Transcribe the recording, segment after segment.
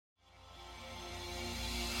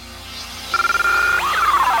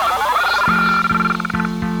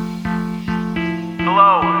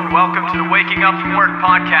to the Waking Up From Work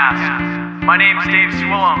podcast. My name's Dave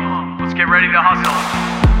Swillum. Let's get ready to hustle.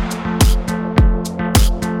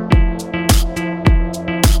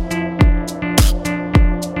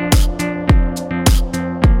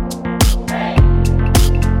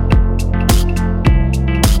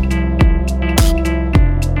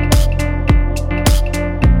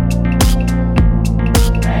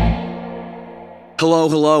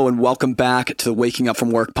 Hello, and welcome back to the Waking Up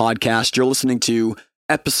From Work podcast. You're listening to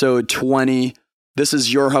episode 20. This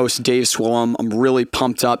is your host, Dave Swillum. I'm really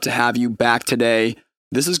pumped up to have you back today.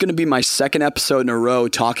 This is going to be my second episode in a row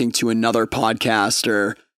talking to another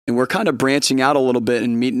podcaster, and we're kind of branching out a little bit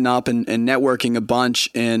and meeting up and networking a bunch.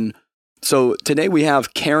 And so today we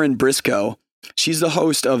have Karen Briscoe. She's the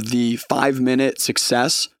host of the 5-Minute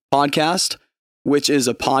Success podcast, which is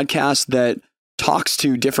a podcast that talks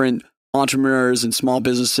to different entrepreneurs and small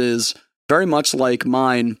businesses, very much like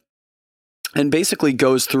mine, and basically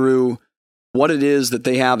goes through what it is that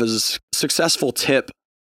they have as a successful tip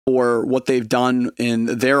for what they've done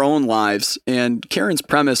in their own lives. And Karen's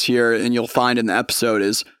premise here, and you'll find in the episode,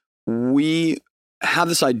 is we have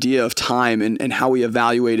this idea of time and how we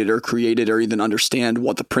evaluate it or create it or even understand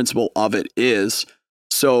what the principle of it is.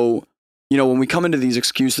 So, when we come into these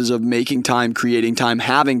excuses of making time, creating time,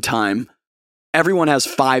 having time, everyone has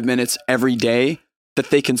 5 minutes every day that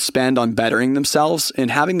they can spend on bettering themselves, and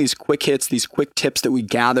having these quick hits, these quick tips that we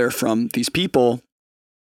gather from these people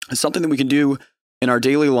is something that we can do in our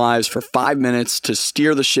daily lives for 5 minutes to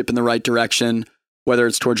steer the ship in the right direction, whether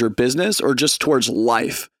it's towards your business or just towards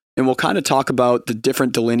life. And we'll kind of talk about the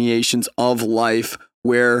different delineations of life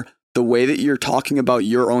where the way that you're talking about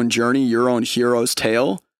your own journey, your own hero's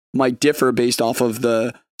tale, might differ based off of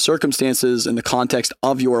the circumstances and the context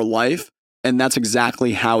of your life. And that's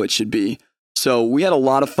exactly how it should be. So we had a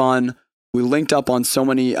lot of fun. We linked up on so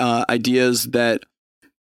many ideas that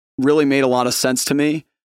really made a lot of sense to me.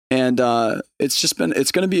 And it's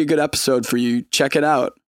going to be a good episode for you. Check it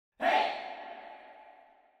out.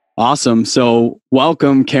 Awesome. So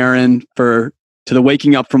welcome, Karen, to the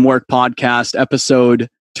Waking Up From Work podcast, episode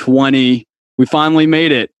 20. We finally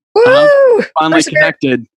made it. Woo! Finally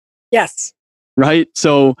connected. Yes. Right.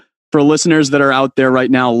 So for listeners that are out there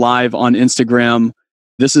right now live on Instagram,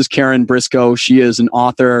 this is Karen Briscoe. She is an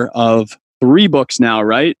author of 3 books now,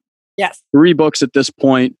 right? Yes. 3 books at this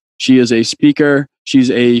point. She is a speaker.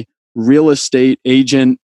 She's a real estate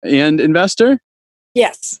agent and investor.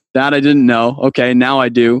 Yes. That I didn't know. Okay, now I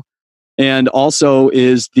do. And also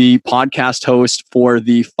is the podcast host for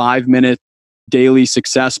the 5-Minute Daily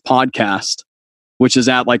Success podcast, which is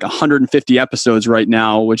at like 150 episodes right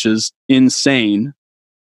now, which is insane.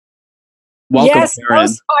 Welcome, yes, Karen.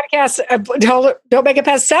 most podcasts don't make it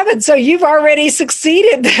past 7. So you've already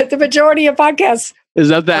succeeded the majority of podcasts. Is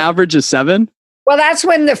that the average is 7? Well, that's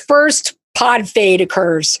when the first pod fade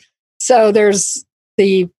occurs. So there's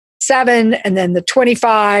the 7 and then the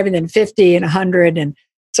 25 and then 50 and 100. And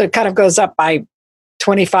so it kind of goes up by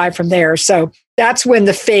 25 from there. So that's when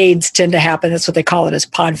the fades tend to happen. That's what they call it, as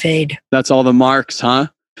pod fade. That's all the marks, huh?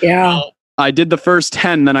 Yeah. I did the first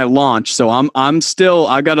 10, then I launched. So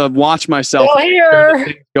I got to watch myself. Still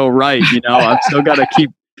here. Go right. I've still got to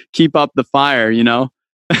keep up the fire,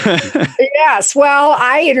 Yes. Well,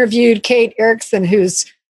 I interviewed Kate Erickson,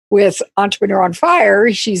 who's with Entrepreneur on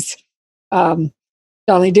Fire. She's Donnie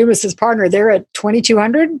Dumas's partner. They're at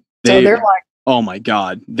 2,200. So they're like, oh my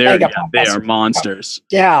God. They are monsters.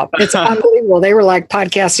 Yeah. It's unbelievable. They were like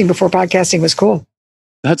podcasting before podcasting was cool.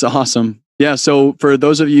 That's awesome. Yeah. So for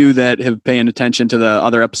those of you that have paying attention to the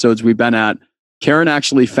other episodes we've been at, Karen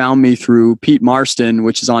actually found me through Pete Marston,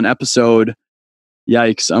 which is on episode,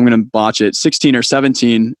 yikes, I'm going to botch it, 16 or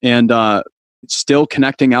 17. And still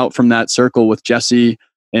connecting out from that circle with Jesse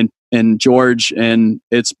and George. And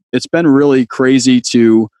it's been really crazy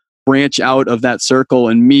to branch out of that circle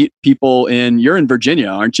and meet people you're in Virginia,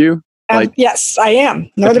 aren't you? Yes, I am.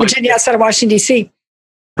 Northern Virginia, outside of Washington, D.C.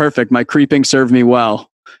 Perfect. My creeping served me well.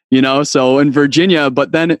 So in Virginia,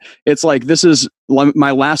 but then it's like, this is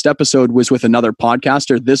my last episode was with another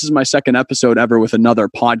podcaster. This is my second episode ever with another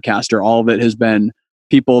podcaster. All of it has been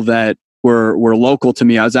people that were local to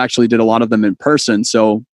me. I actually did a lot of them in person.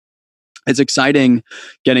 So it's exciting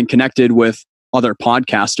getting connected with other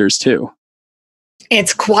podcasters too.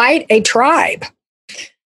 It's quite a tribe.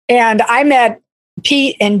 And I met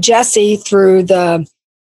Pete and Jesse through the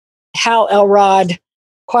Hal Elrod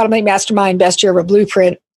Quantum Link Mastermind Best Year Ever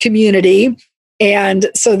Blueprint community. And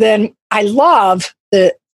so then I love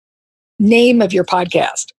the name of your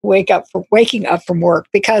podcast, Waking Up From Work,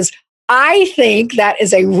 because I think that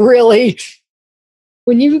is a really,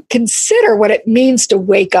 when you consider what it means to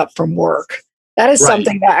wake up from work, That is Right.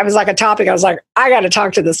 something that I was like a topic. I was like, I got to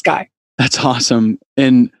talk to this guy. That's awesome.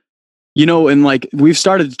 And, and like we've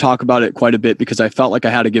started to talk about it quite a bit because I felt like I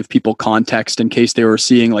had to give people context in case they were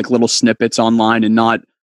seeing like little snippets online and not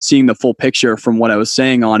seeing the full picture from what I was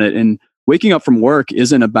saying on it. And waking up from work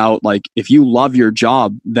isn't about like, if you love your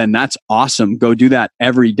job, then that's awesome. Go do that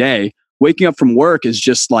every day. Waking up from work is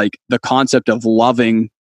just like the concept of loving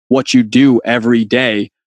what you do every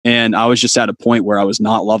day. And I was just at a point where I was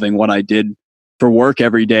not loving what I did for work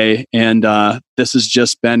every day. And this has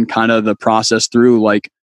just been kind of the process through like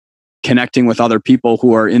connecting with other people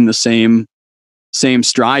who are in the same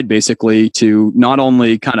stride, basically, to not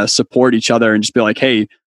only kind of support each other and just be like, hey,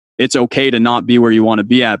 it's okay to not be where you want to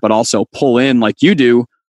be at, but also pull in, like you do,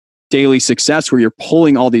 daily success, where you're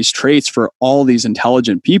pulling all these traits for all these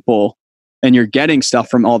intelligent people and you're getting stuff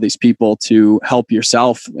from all these people to help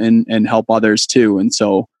yourself and help others too. And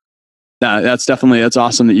so that's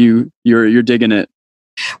awesome that you're digging it.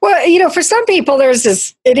 Well, for some people,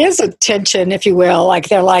 it is a tension, if you will. Like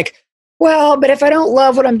they're like, well, but if I don't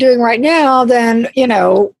love what I'm doing right now, then,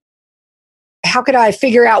 how could I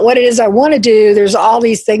figure out what it is I want to do? There's all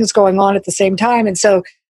these things going on at the same time. And so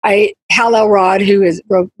Hal Elrod, who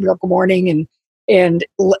wrote Miracle Morning and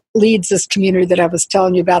leads this community that I was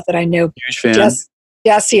telling you about that I know. Huge fan.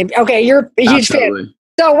 Jesse. Okay, you're a huge Absolutely. fan.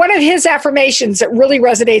 So one of his affirmations that really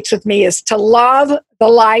resonates with me is to love the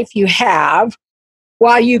life you have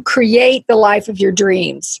while you create the life of your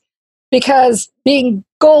dreams. Because being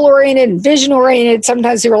goal-oriented and vision-oriented,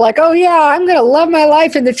 sometimes you're like, oh yeah, I'm going to love my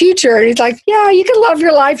life in the future. And he's like, yeah, you can love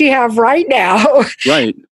your life you have right now.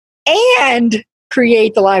 Right. And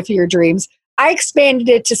create the life of your dreams. I expanded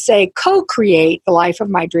it to say co-create the life of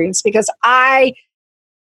my dreams because I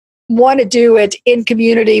want to do it in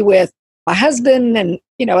community with my husband and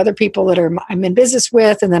other people that I'm in business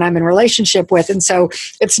with and then I'm in relationship with. And so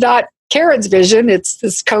it's not Karen's vision, it's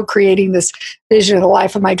this co-creating this vision of the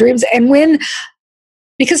life of my dreams. And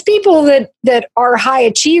because people that are high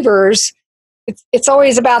achievers, it's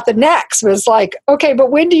always about the next. But it's like, okay,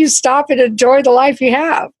 but when do you stop and enjoy the life you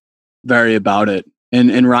have? Very about it.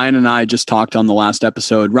 And Ryan and I just talked on the last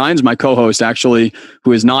episode. Ryan's my co-host, actually,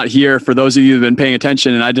 who is not here. For those of you who've been paying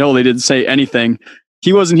attention, and I totally didn't say anything.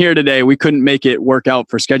 He wasn't here today. We couldn't make it work out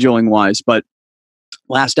for scheduling wise. But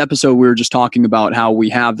last episode, we were just talking about how we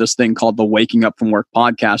have this thing called the Waking Up from Work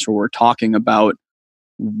podcast, where we're talking about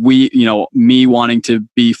me wanting to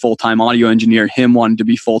be full-time audio engineer, him wanting to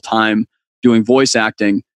be full-time doing voice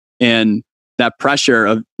acting, and that pressure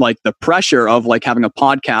of having a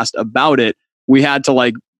podcast about it. We had to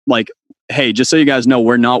like, hey, just so you guys know,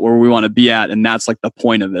 we're not where we want to be at. And that's like the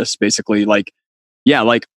point of this, basically. Like, yeah,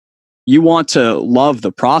 like you want to love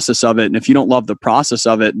the process of it. And if you don't love the process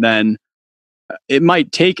of it, then it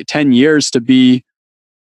might take 10 years to be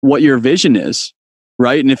what your vision is.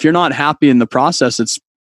 Right. And if you're not happy in the process,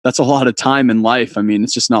 that's a lot of time in life. I mean,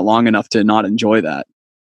 it's just not long enough to not enjoy that.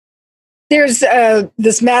 There's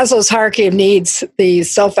this Maslow's hierarchy of needs, the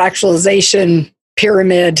self-actualization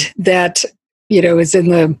pyramid that, is in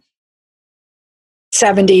the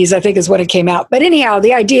 70s, I think is when it came out. But anyhow,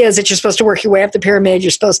 the idea is that you're supposed to work your way up the pyramid.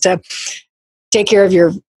 You're supposed to take care of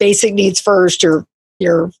your basic needs first,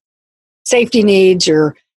 your safety needs,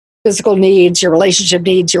 your physical needs, your relationship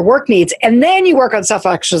needs, your work needs, and then you work on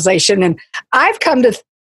self-actualization. And I've come to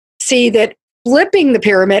see that flipping the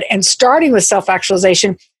pyramid and starting with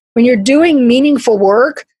self-actualization, when you're doing meaningful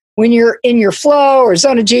work, when you're in your flow or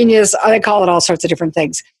zone of genius, I call it all sorts of different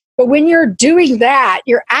things. But when you're doing that,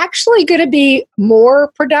 you're actually going to be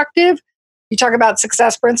more productive. You talk about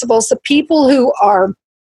success principles. The people who are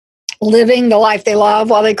living the life they love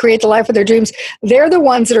while they create the life of their dreams, they're the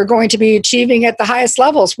ones that are going to be achieving at the highest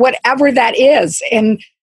levels, whatever that is. And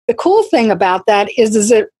the cool thing about that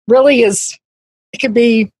is it really is, it could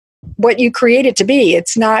be what you create it to be.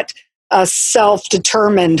 It's not a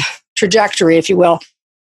self-determined trajectory, if you will.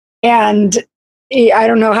 And I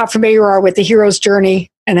don't know how familiar you are with the hero's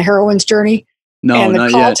journey and the heroine's journey. No, and the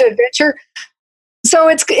not call yet. to adventure. So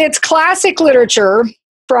it's classic literature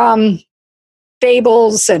from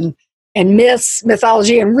fables and myths,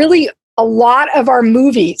 mythology, and really a lot of our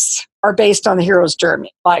movies are based on the hero's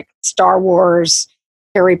journey, like Star Wars,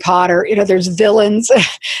 Harry Potter. There's villains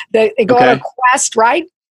that they go on a quest, right?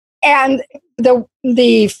 And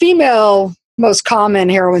the female most common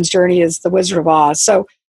heroine's journey is the Wizard of Oz. So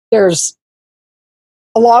there's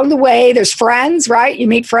along the way, there's friends, right? You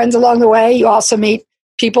meet friends along the way. You also meet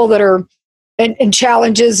people that are in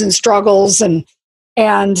challenges and struggles,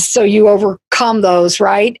 and so you overcome those,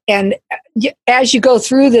 right? And as you go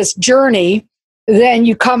through this journey, then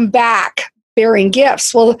you come back bearing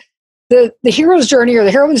gifts. Well, the hero's journey or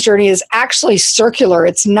the heroine's journey is actually circular.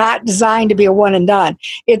 It's not designed to be a one and done.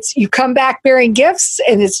 It's you come back bearing gifts,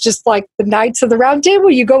 and it's just like the Knights of the Round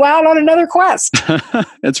Table. You go out on another quest.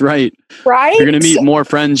 That's right. Right? You're going to meet more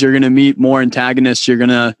friends. You're going to meet more antagonists. You're going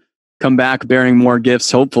to come back bearing more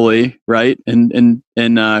gifts, hopefully, right? And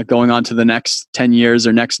going on to the next 10 years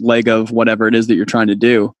or next leg of whatever it is that you're trying to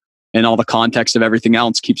do. And all the context of everything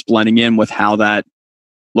else keeps blending in with how that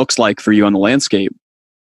looks like for you on the landscape.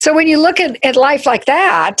 So when you look at life like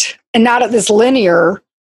that, and not at this linear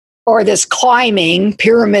or this climbing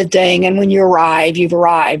pyramid thing, and when you arrive, you've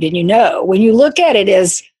arrived, and when you look at it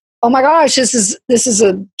as, oh my gosh, this is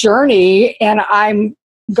a journey, and I'm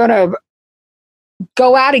gonna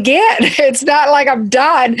go out again. It's not like I'm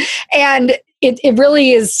done. And it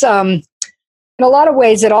really is, in a lot of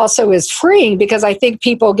ways, it also is freeing, because I think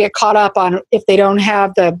people get caught up on if they don't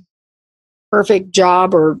have the perfect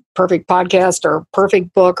job or perfect podcast or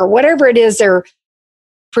perfect book or whatever it is they're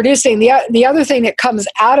producing. The other thing that comes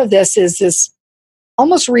out of this is this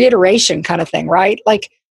almost reiteration kind of thing, right?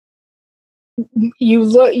 Like you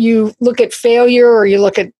look at failure, or you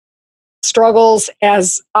look at struggles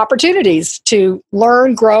as opportunities to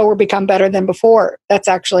learn, grow, or become better than before. That's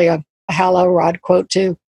actually a Hal Elrod quote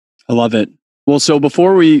too. I love it. Well, so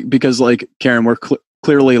before because like Karen, we're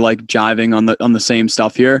clearly like jiving on the same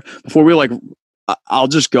stuff here. Before we I'll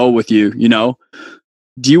just go with you,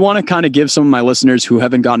 do you want to kind of give some of my listeners who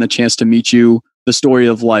haven't gotten a chance to meet you the story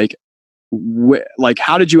of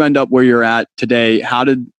how did you end up where you're at today? How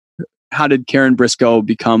did Karen Briscoe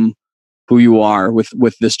become who you are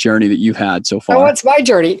with this journey that you've had so far? Oh, it's my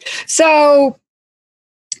journey. So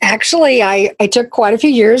actually, I took quite a few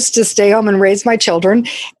years to stay home and raise my children.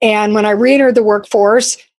 And when I re-entered the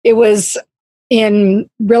workforce, it was in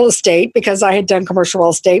real estate, because I had done commercial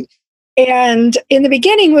real estate. And in the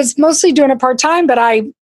beginning was mostly doing it part-time, but I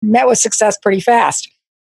met with success pretty fast.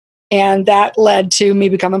 And that led to me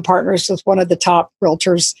becoming partners with one of the top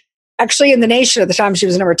realtors, actually in the nation at the time. She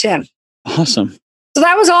was number 10. Awesome. So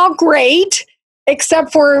that was all great,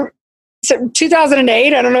 except for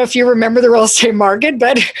 2008. I don't know if you remember the real estate market,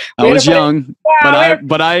 but I was young,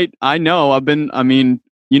 but I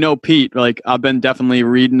know Pete, like I've been definitely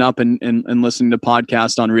reading up and listening to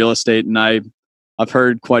podcasts on real estate, and I've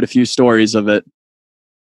heard quite a few stories of it.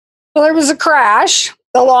 Well, there was a crash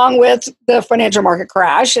along with the financial market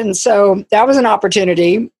crash. And so that was an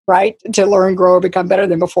opportunity, right, to learn, grow, become better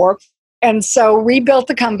than before. And so rebuilt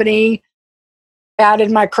the company,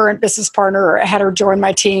 added my current business partner, had her join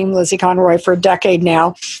my team, Lizzie Conroy, for a decade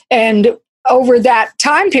now. And over that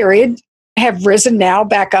time period, have risen now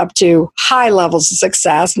back up to high levels of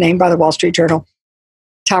success, named by the Wall Street Journal,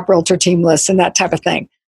 top realtor team lists, and that type of thing.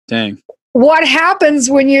 Dang. What happens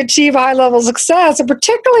when you achieve high level of success, and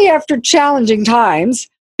particularly after challenging times,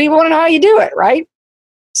 people want to know how you do it, right?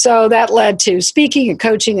 So that led to speaking and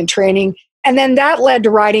coaching and training. And then that led to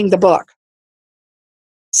writing the book.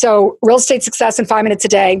 So Real Estate Success in 5 Minutes a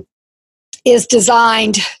Day is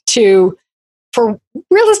designed for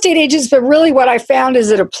real estate agents, but really what I found is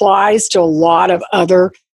it applies to a lot of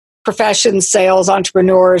other professions, sales,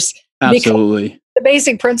 entrepreneurs. Absolutely. The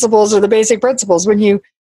basic principles are the basic principles. When you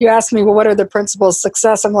ask me, well, what are the principles of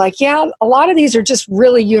success? I'm like, yeah, a lot of these are just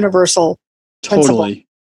really universal principles. Totally.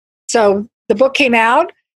 So the book came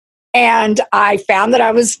out, and I found that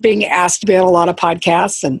I was being asked to be on a lot of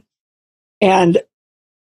podcasts, and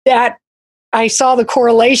that I saw the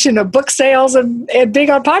correlation of book sales and being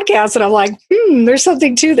on podcasts, and I'm like, there's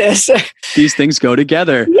something to this. These things go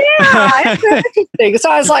together. Yeah, it's interesting. So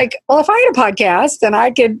I was like, well, if I had a podcast, then I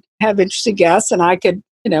could have interesting guests, and I could,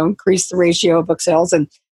 increase the ratio of book sales. And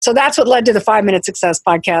so that's what led to the 5 Minute Success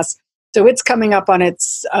podcast. So it's coming up on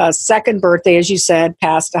its second birthday, as you said,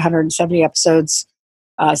 past 170 episodes,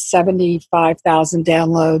 75,000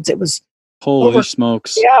 downloads. It was holy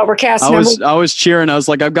smokes. Yeah, we're casting. I was cheering. I was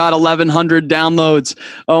like, I've got 1,100 downloads.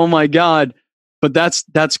 Oh my God. But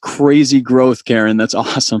that's crazy growth, Karen. That's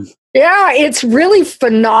awesome. Yeah, it's really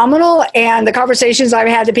phenomenal. And the conversations I've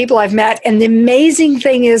had, the people I've met, and the amazing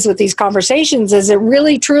thing is with these conversations is it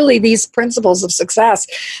really, truly, these principles of success,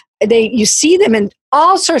 you see them in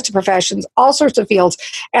all sorts of professions, all sorts of fields.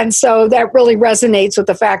 And so that really resonates with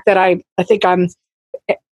the fact that I think I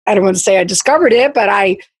don't want to say I discovered it, but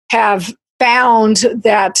I have found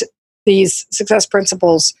that these success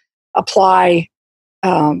principles apply.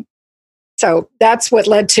 So that's what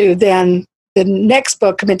led to then the next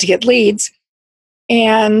book, Commit to Get Leads.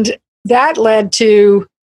 And that led to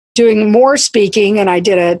doing more speaking. And I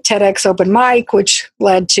did a TEDx open mic, which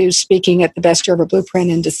led to speaking at the Best Year Ever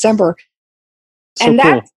Blueprint in December. So and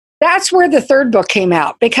cool. That's where the third book came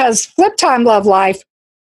out, because Flip Time, Love Life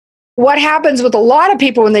what happens with a lot of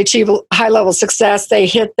people when they achieve high level success, they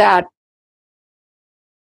hit that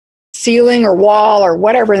ceiling or wall or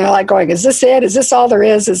whatever, and they're like going, is this it? Is this all there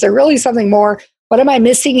is? Is there really something more? What am I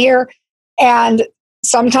missing here? And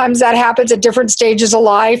sometimes that happens at different stages of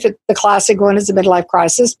life. The classic one is the midlife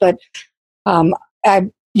crisis, but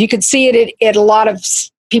you could see it at a lot of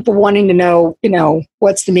people wanting to know,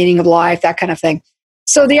 what's the meaning of life, that kind of thing.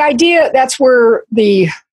 So the idea, that's where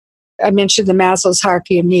I mentioned the Maslow's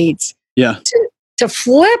hierarchy of needs. Yeah. To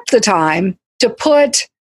flip the time, to put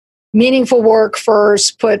meaningful work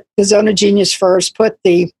first, put the zone of genius first, put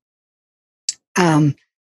the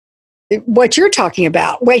what you're talking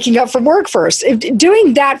about, waking up from work first,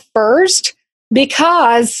 doing that first,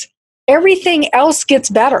 because everything else gets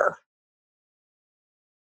better.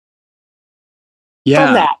 Yeah.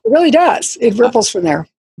 From that. It really does. It ripples from there.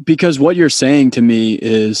 Because what you're saying to me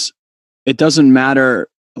is it doesn't matter,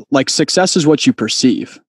 like success is what you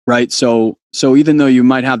perceive, right? So even though you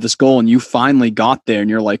might have this goal and you finally got there and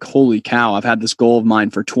you're like, holy cow, I've had this goal of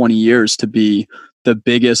mine for 20 years to be the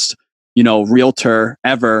biggest, realtor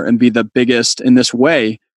ever and be the biggest in this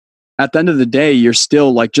way. At the end of the day, you're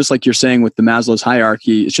still like, just like you're saying with the Maslow's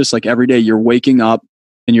hierarchy, it's just like every day you're waking up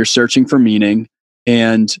and you're searching for meaning,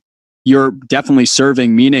 and you're definitely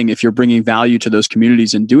serving meaning if you're bringing value to those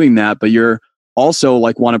communities and doing that. But you're also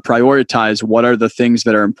like want to prioritize what are the things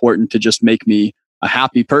that are important to just make me a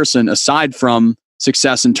happy person, aside from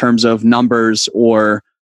success in terms of numbers or,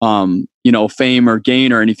 fame or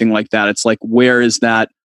gain or anything like that. It's like, where is that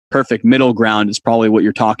perfect middle ground is probably what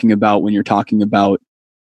you're talking about when you're talking about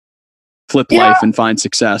flip life and find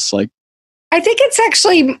success. Like, I think it's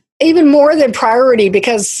actually even more than priority,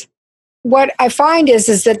 because what I find is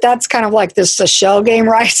that that's kind of like this a shell game,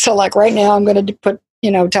 right? So like right now I'm going to put,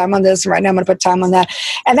 time on this, and right now I'm going to put time on that.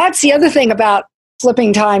 And that's the other thing about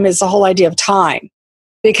flipping time, is the whole idea of time,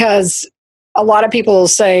 because a lot of people will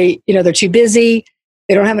say, they're too busy.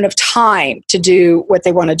 They don't have enough time to do what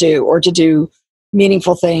they want to do, or to do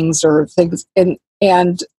meaningful things or things.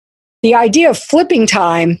 And the idea of flipping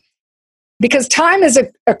time, because time is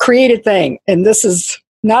a created thing. And this is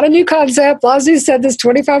not a new concept. Laozi said this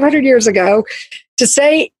 2,500 years ago. To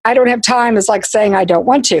say I don't have time is like saying I don't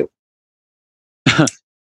want to. I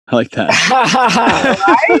like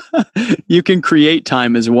that. Right? You can create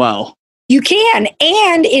time as well. You can,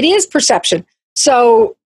 and it is perception.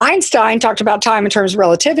 So Einstein talked about time in terms of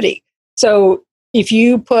relativity. So if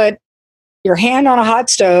you put your hand on a hot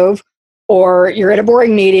stove, or you're at a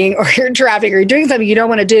boring meeting, or you're in traffic, or you're doing something you don't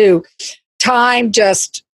want to do, time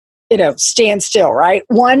just, stands still, right?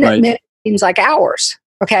 One minute seems like hours,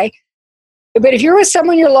 okay? But if you're with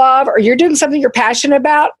someone you love, or you're doing something you're passionate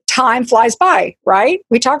about, time flies by, right?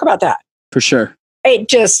 We talk about that. For sure. It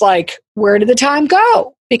just like, where did the time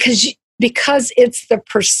go? Because it's the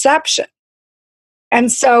perception.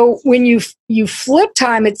 And so when you flip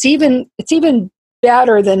time, it's even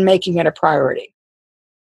better than making it a priority.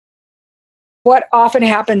 What often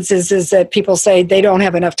happens is that people say they don't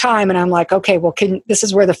have enough time, and I'm like, okay, well, this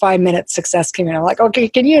is where the 5-minute success came in. I'm like, okay,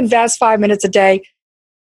 can you invest 5 minutes a day?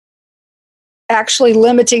 Actually,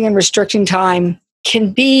 limiting and restricting time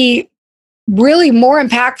can be really more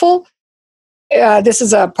impactful. This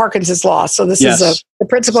is a Parkinson's law. So this is the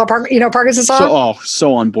principle of Parkinson's law.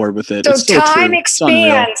 So on board with it. So time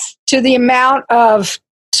expands to the amount of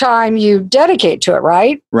time you dedicate to it,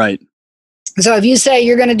 right? Right. So if you say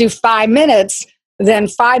you're going to do 5 minutes, then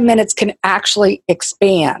 5 minutes can actually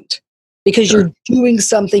expand, because you're doing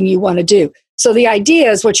something you want to do. So the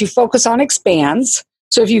idea is what you focus on expands.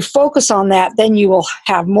 So if you focus on that, then you will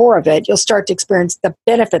have more of it. You'll start to experience the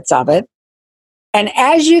benefits of it. And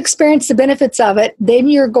as you experience the benefits of it, then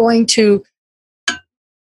you're going to,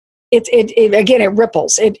 it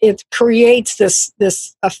ripples. It creates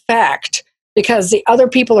this effect, because the other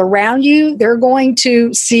people around you, they're going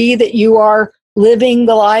to see that you are living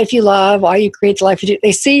the life you love while you create the life you do.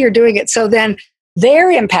 They see you're doing it. So then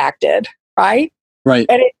they're impacted, right? Right.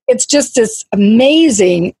 And it's just this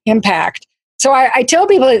amazing impact. So I tell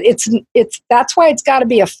people it's that's why it's got to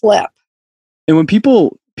be a flip. And when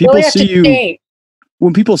people really see you,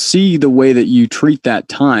 when people see the way that you treat that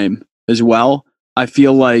time as well, I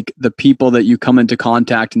feel like the people that you come into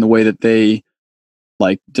contact and the way that they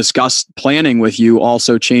like discuss planning with you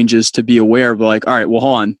also changes to be aware of, like, all right, well,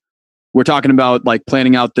 hold on. We're talking about like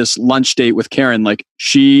planning out this lunch date with Karen. Like,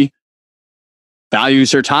 she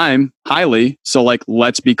values her time highly. So like,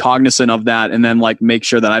 let's be cognizant of that, and then like make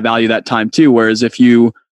sure that I value that time too. Whereas if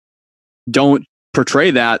you don't portray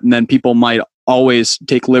that, and then people might always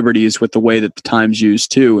take liberties with the way that the time's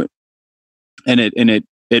used too. And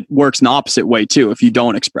it works in the opposite way too, if you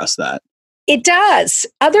don't express that. It does.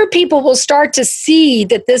 Other people will start to see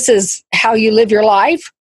that this is how you live your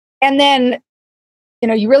life. And then,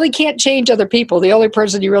 you really can't change other people. The only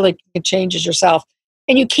person you really can change is yourself.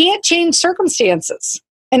 And you can't change circumstances.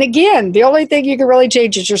 And again, the only thing you can really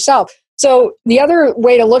change is yourself. So the other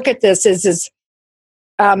way to look at this is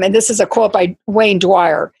and this is a quote by Wayne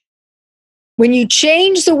Dwyer, when you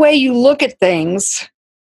change the way you look at things,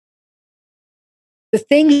 the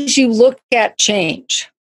things you look at change.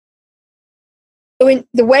 So in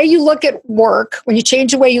the way you look at work, when you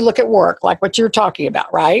change the way you look at work, like what you're talking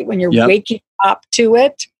about, right? When you're waking up to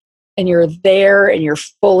it and you're there and you're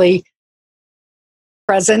fully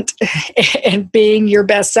present and being your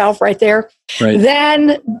best self right there, right.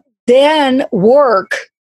 Then work,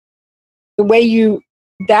 the way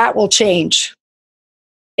that will change.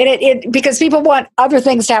 And it because people want other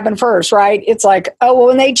things to happen first, right? It's like, oh, well,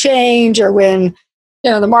 when they change, or when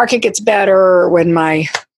the market gets better, or when my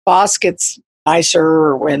boss gets nicer,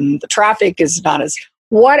 or when the traffic is not as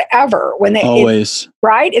whatever. When they always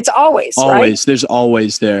right, it's always right? There's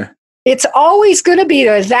always there. It's always going to be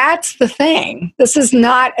there. That's the thing. This is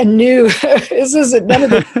not a new. This isn't none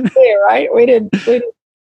of this there, right? We didn't.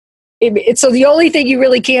 So the only thing you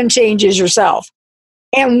really can change is yourself.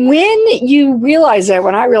 And when you realize that,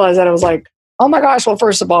 when I realized that, I was like, oh my gosh, well,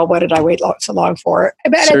 first of all, what did I wait so long for?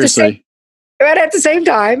 But at the same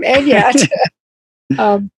time, and yet,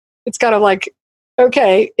 it's kind of like,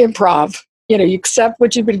 okay, improv. You accept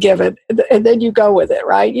what you've been given, and then you go with it,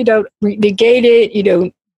 right? You don't negate it. You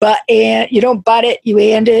don't butt it. You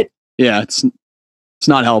and it. Yeah, it's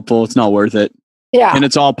not helpful. It's not worth it. Yeah, and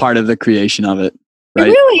it's all part of the creation of it. Right?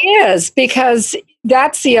 It really is, because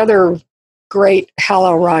that's the other great Hal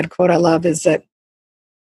Elrod quote I love, is that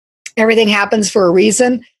everything happens for a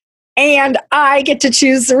reason, and I get to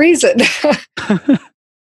choose the reason.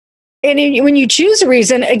 And when you choose a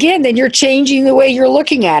reason, again, then you're changing the way you're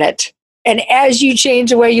looking at it. And as you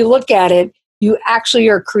change the way you look at it, you actually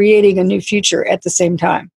are creating a new future at the same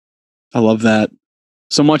time. I love that.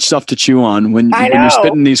 So much stuff to chew on when you're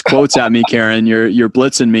spitting these quotes at me, Karen. You're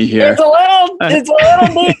blitzing me here. It's a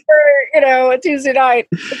little deeper, a Tuesday night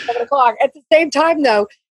at 7:00. At the same time, though,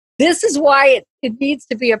 this is why it needs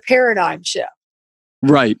to be a paradigm shift.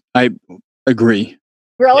 Right, I agree.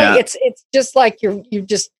 Really, yeah. It's just like you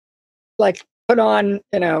just like put on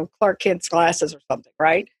Clark Kent's glasses or something,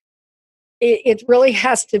 right? It really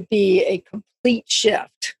has to be a complete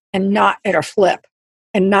shift and not at a flip.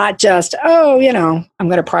 And not just, I'm going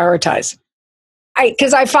to prioritize.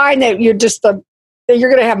 Because I find that you're going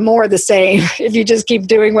to have more of the same if you just keep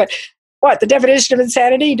doing what the definition of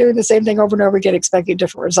insanity, doing the same thing over and over again, expecting a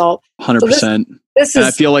different result. 100%. So this is,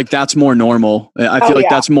 I feel like that's more normal. I feel like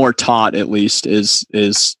that's more taught, at least, is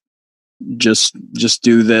just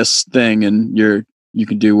do this thing and you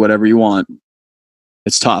can do whatever you want.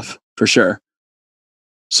 It's tough, for sure.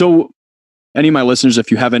 So, any of my listeners,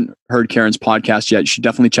 if you haven't heard Karen's podcast yet, you should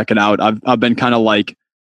definitely check it out. I've been kind of like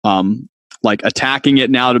attacking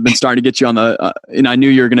it now. I've been starting to get you on the, and I knew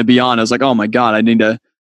you were going to be on. I was like, oh my God, I need to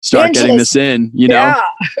start getting this in, Yeah.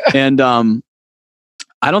 And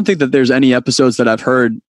I don't think that there's any episodes that I've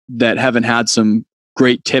heard that haven't had some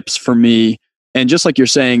great tips for me. And just like you're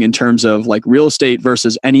saying, in terms of like real estate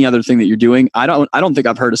versus any other thing that you're doing, I don't think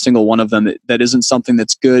I've heard a single one of them that isn't something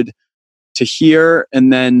that's good to hear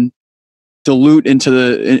and then dilute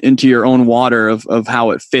into your own water of how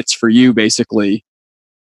it fits for you, basically.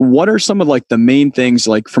 What are some of like the main things,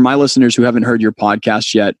 like for my listeners who haven't heard your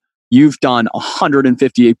podcast yet? You've done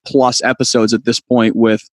 158 plus episodes at this point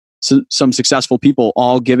with some successful people,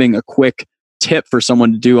 all giving a quick tip for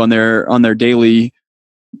someone to do on their daily,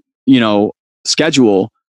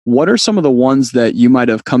 schedule. What are some of the ones that you might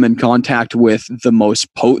have come in contact with the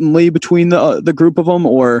most potently between the group of them,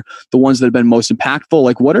 or the ones that have been most impactful?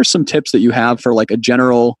 Like, what are some tips that you have for like a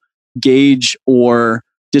general gauge or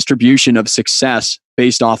distribution of success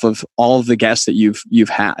based off of all of the guests that you've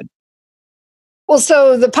had? Well,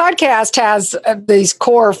 so the podcast has these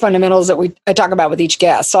core fundamentals that I talk about with each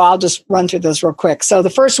guest. So I'll just run through those real quick. So the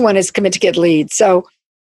first one is commit to get leads. So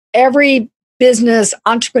every business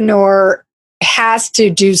entrepreneur has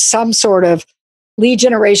to do some sort of lead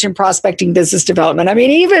generation, prospecting, business development. I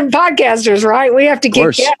mean, even podcasters, right? We have to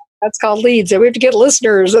get guests. That's called leads. And we have to get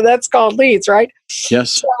listeners, and that's called leads, right?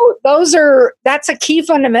 Yes. So that's a key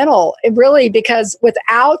fundamental, really, because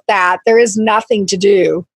without that, there is nothing to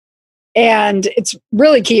do. And it's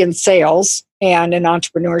really key in sales and in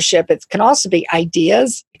entrepreneurship. It can also be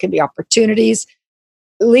ideas. It can be opportunities.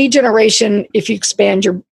 Lead generation, if you expand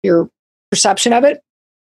your perception of it,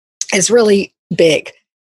 is really big.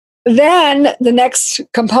 Then the next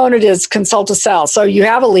component is consult to sell. So you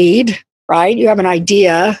have a lead, right? You have an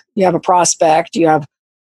idea, you have a prospect, you have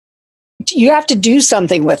to do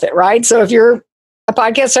something with it, right? So if you're a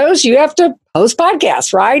podcast host, you have to host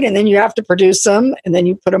podcasts, right? And then you have to produce them, and then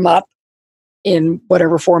you put them up in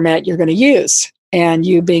whatever format you're going to use. And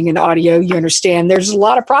you being in audio, you understand there's a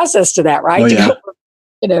lot of process to that, right?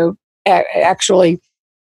 Oh, yeah. Actually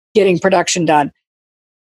getting production done.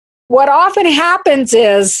 What often happens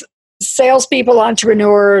is salespeople,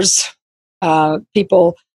 entrepreneurs,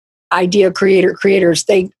 people, idea creators,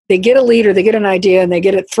 they get a lead or they get an idea and they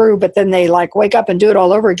get it through, but then they like wake up and do it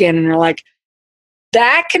all over again. And they're like,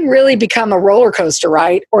 that can really become a roller coaster,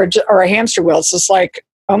 right? Or a hamster wheel. It's just like,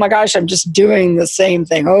 oh my gosh, I'm just doing the same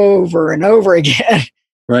thing over and over again.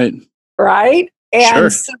 Right. Right. And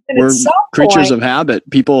sure. We're creatures of habit.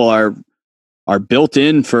 People are built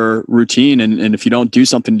in for routine. And if you don't do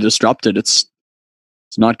something to disrupt it, it's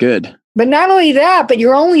not good. But not only that, but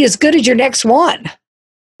you're only as good as your next one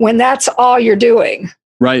when that's all you're doing.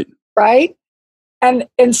 Right. Right. And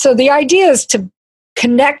so the idea is to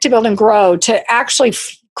connect, to build and grow, to actually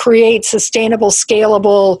create sustainable,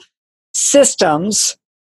 scalable systems,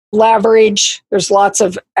 leverage. There's lots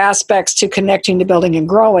of aspects to connecting, to building and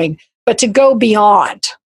growing, but to go beyond.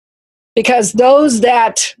 Because those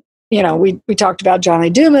that, we talked about John Lee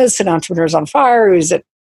Dumas and Entrepreneurs on Fire, who's at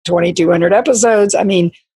 2,200 episodes. I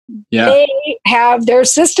mean, They have their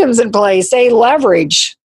systems in place. They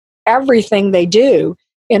leverage everything they do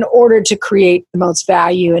in order to create the most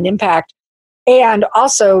value and impact, and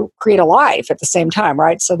also create a life at the same time,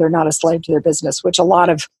 right? So they're not a slave to their business, which a lot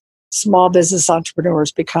of small business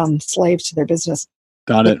entrepreneurs become slaves to their business.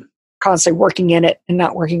 Got it. Constantly working in it and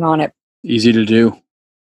not working on it. Easy to do.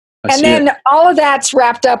 And then all of that's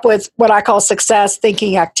wrapped up with what I call success,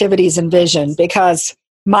 thinking, activities, and vision, because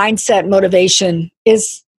mindset, motivation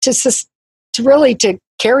is to really to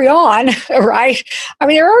carry on, right? I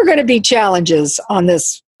mean, there are going to be challenges on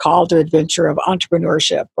this call to adventure of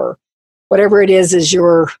entrepreneurship, or whatever it is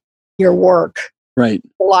your work, right?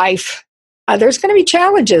 Life. There's going to be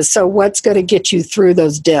challenges. So what's going to get you through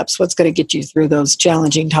those dips? What's going to get you through those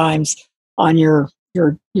challenging times on your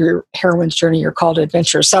heroine's journey, your call to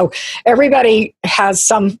adventure? So everybody has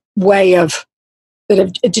some way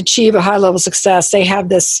to achieve a high level of success. They have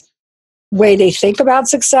this way they think about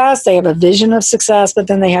success. They have a vision of success, but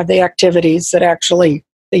then they have the activities that actually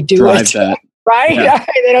they do drive that. Right? Yeah.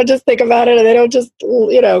 They don't just think about it, and they don't just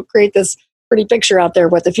create this pretty picture out there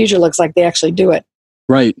what the future looks like. They actually do it.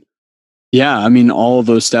 Right. Yeah. I mean, all of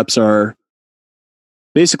those steps are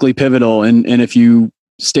basically pivotal. And if you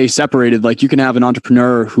stay separated, like you can have an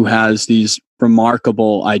entrepreneur who has these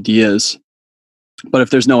remarkable ideas, but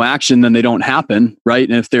if there's no action, then they don't happen. Right.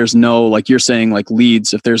 And if there's no, like you're saying, like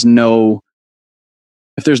leads, if there's no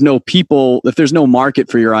people, if there's no market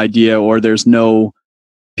for your idea, or there's no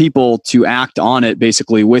people to act on it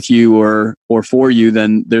basically with you or for you,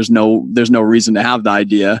 then there's no reason to have the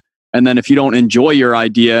idea. And then if you don't enjoy your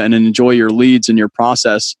idea and enjoy your leads and your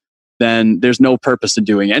process, then there's no purpose in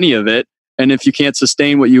doing any of it. And if you can't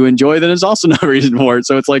sustain what you enjoy, then there's also no reason for it.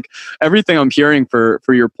 So it's like everything I'm hearing for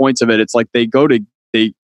your points of it, it's like they go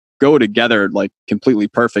together like completely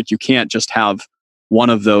perfect. You can't just have one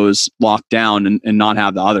of those locked down and not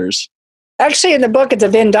have the others. Actually, in the book, it's a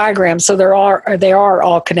Venn diagram. So they are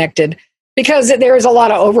all connected, because there is a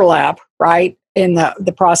lot of overlap, right, in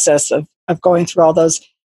the process of going through all those.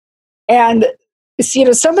 And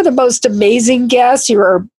some of the most amazing guests,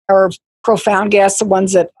 or profound guests, the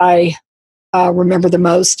ones that I remember the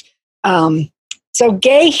most. So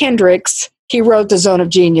Gay Hendricks, he wrote The Zone of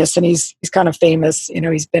Genius, and he's kind of famous.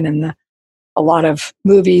 He's been in a lot of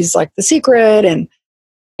movies like The Secret and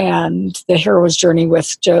The Hero's Journey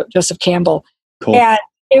with Joseph Campbell. Cool. And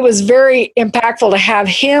it was very impactful to have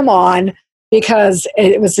him on, because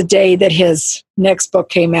it was the day that his next book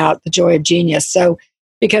came out, The Joy of Genius. So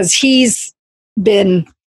because he's been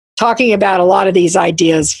talking about a lot of these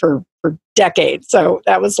ideas for decades. So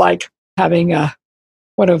that was like having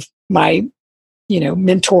one of my,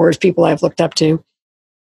 mentors, people I've looked up to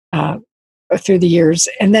through the years.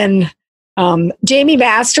 And then Jamie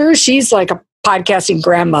Masters, she's like a podcasting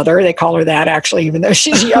grandmother. They call her that, actually, even though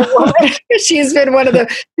she's a young woman. She was one of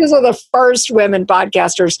the first women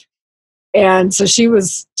podcasters. And so she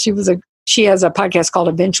has a podcast called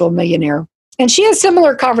Eventual Millionaire. And she has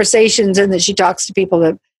similar conversations in that she talks to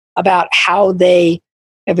people about how they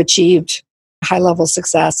have achieved high level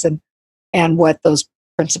success and what those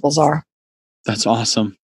principles are. That's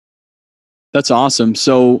awesome.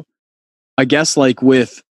 So I guess like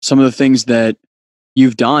with some of the things that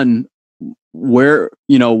you've done, what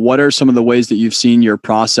are some of the ways that you've seen your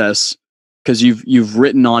process because you've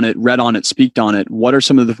written on it, read on it, speaked on it. What are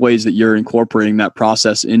some of the ways that you're incorporating that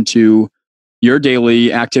process into your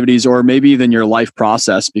daily activities, or maybe even your life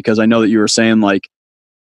process? Because I know that you were saying like,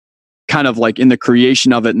 kind of like in the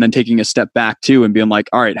creation of it and then taking a step back too and being like,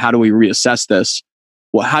 all right, how do we reassess this?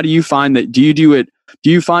 Well, how do you find that? Do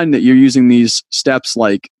you find that you're using these steps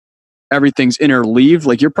like everything's interleaved?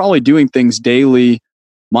 Like you're probably doing things daily,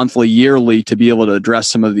 monthly, yearly to be able to address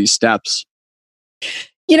some of these steps.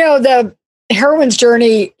 The heroine's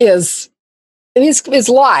journey is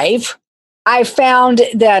live. I found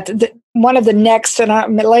that one of the next,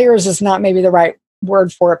 and layers is not maybe the right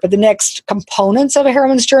word for it, but the next components of a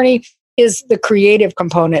heroine's journey is the creative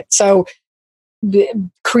component. So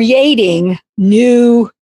creating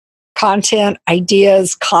new content,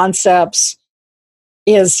 ideas, concepts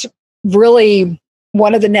is really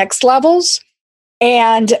one of the next levels.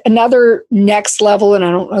 And another next level, and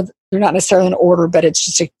I don't know, they're not necessarily in order, but it's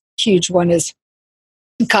just a huge one, is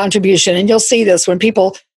contribution. And you'll see this when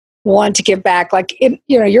people want to give back, like,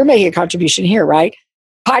 you're making a contribution here, right?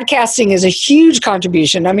 Podcasting is a huge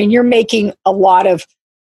contribution. I mean, you're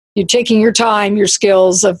taking your time, your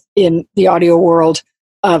skills in the audio world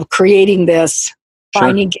of creating this,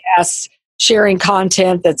 finding guests, sharing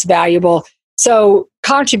content that's valuable. So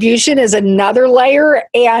contribution is another layer.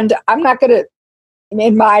 And I'm not going to,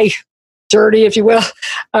 in my journey, if you will,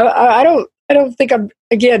 I don't think I'm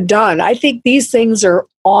again done. I think these things are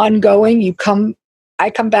ongoing. I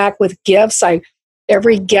come back with gifts.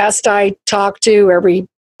 Every guest I talk to, every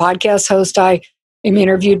podcast host I am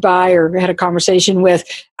interviewed by or had a conversation with,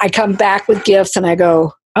 I come back with gifts and I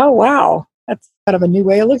go, oh, wow, that's kind of a new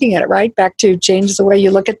way of looking at it, right? Back to change the way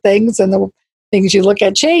you look at things, and the things you look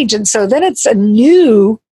at change. And so then that's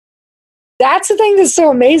the thing that's so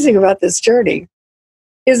amazing about this journey,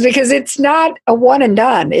 is because it's not a one and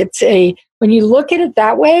done. When you look at it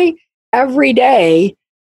that way, every day,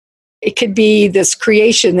 it could be this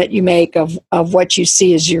creation that you make of what you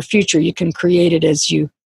see as your future. You can create it as you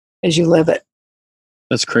live it.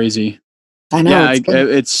 That's crazy. I know. Yeah,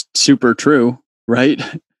 it's super true, right?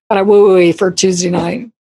 But I woo-woo for Tuesday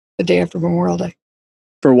night, the day after Memorial Day.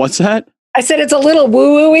 For what's that? I said it's a little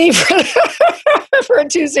woo-woo for a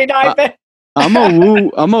Tuesday night. I'm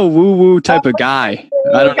a woo-woo type of guy.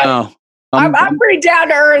 I don't know. I'm pretty down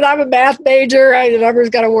to earth. I'm a math major. The numbers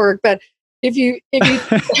got to work. But if you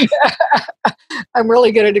I'm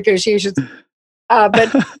really good at negotiations.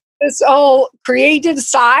 But this whole creative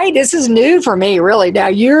side, this is new for me, really. Now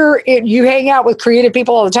you hang out with creative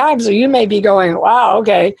people all the time, so you may be going, wow,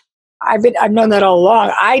 okay, I've known that all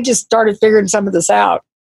along. I just started figuring some of this out.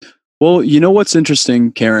 Well, you know what's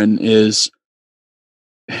interesting, Karen, is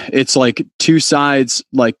it's like two sides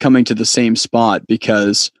like coming to the same spot,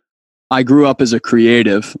 because I grew up as a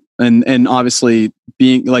creative, and obviously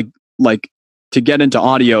being like to get into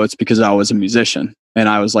audio, it's because I was a musician and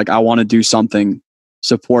I was like, I want to do something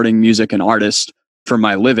supporting music and artists for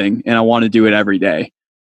my living, and I want to do it every day.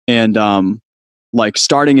 And like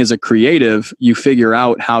starting as a creative, you figure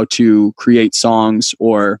out how to create songs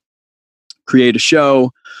or create a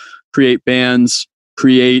show, create bands,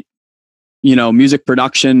 create, music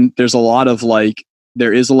production. There is a lot of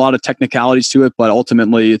technicalities to it, but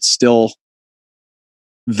ultimately it's still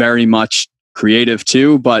very much creative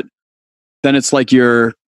too. But then it's like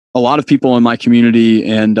a lot of people in my community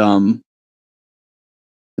and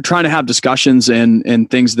trying to have discussions and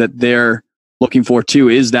things that they're looking for too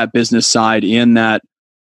is that business side and that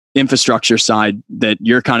infrastructure side that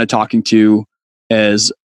you're kind of talking to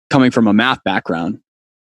as coming from a math background.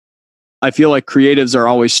 I feel like creatives are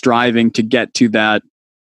always striving to get to that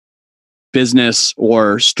business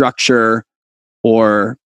or structure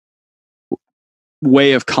or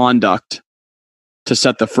way of conduct to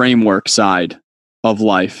set the framework side of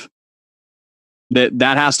life.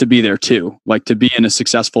 That has to be there too. Like to be in a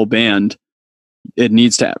successful band, it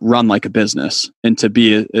needs to run like a business, and to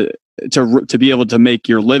be able to make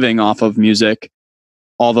your living off of music,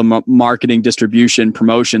 all the marketing, distribution,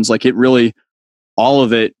 promotions, like it really, all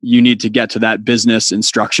of it, you need to get to that business and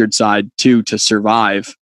structured side too to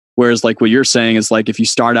survive. Whereas like what you're saying is like, if you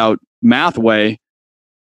start out math way,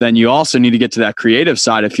 then you also need to get to that creative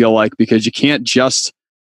side, I feel like, because you can't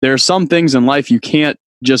there are some things in life you can't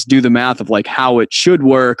just do the math of like how it should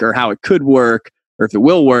work or how it could work or if it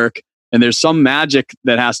will work. And there's some magic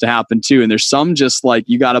that has to happen too. And there's some just like,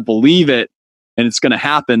 you got to believe it and it's going to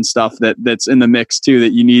happen stuff that's in the mix too,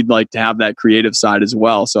 that you need like to have that creative side as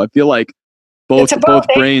well. So I feel like both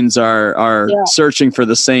brains are searching for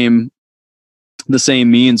the same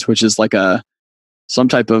means, which is like some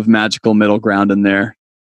type of magical middle ground in there.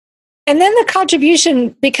 And then the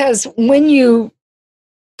contribution, because when you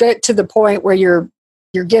get to the point where you're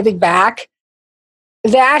giving back,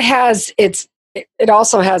 that has it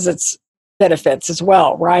also has its benefits as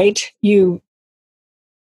well, right?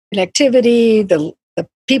 Connectivity, the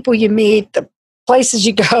people you meet, the places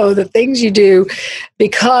you go, the things you do,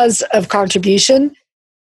 because of contribution,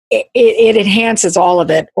 it enhances all of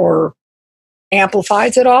it or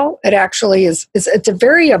amplifies it all. It actually is it's a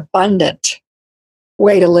very abundant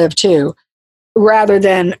way to live too, rather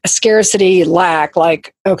than a scarcity lack,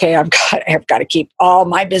 like, okay, I've got to keep all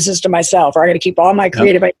my business to myself, or I got to keep all my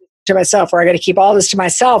creative ideas to myself, or I got to keep all this to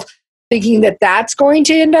myself, thinking that that's going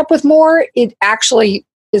to end up with more. It actually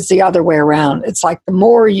is the other way around. It's like the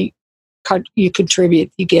more you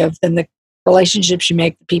contribute, you give, then the relationships you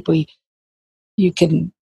make, the people you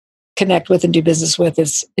can connect with and do business with,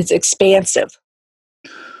 it's expansive.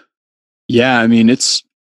 Yeah, I mean, it's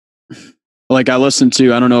like I listen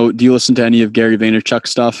to, I don't know, do you listen to any of Gary Vaynerchuk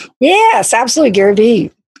stuff? Yes, absolutely, Gary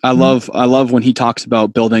V. I love when he talks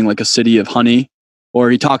about building like a city of honey, or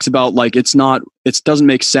he talks about like it doesn't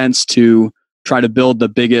make sense to try to build the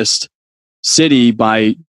biggest city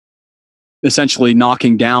by essentially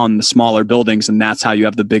knocking down the smaller buildings, and that's how you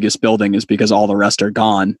have the biggest building, is because all the rest are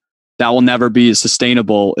gone. That will never be as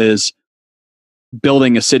sustainable as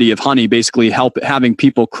building a city of honey, basically having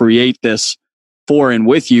people create this for and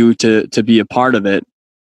with you to be a part of it.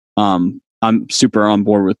 I'm super on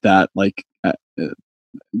board with that. Like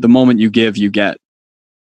the moment you give, you get.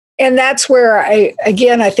 And that's where I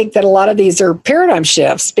think that a lot of these are paradigm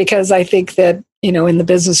shifts, because I think that, in the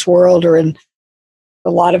business world, or in a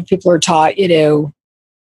lot of people are taught,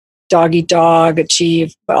 dog eat dog,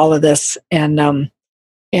 achieve all of this.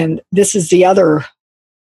 And this is the other,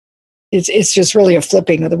 it's just really a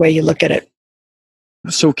flipping of the way you look at it.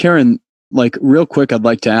 So Karen, like real quick, I'd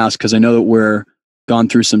like to ask, because I know that we're gone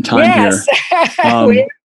through some time here.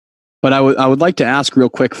 But I would like to ask real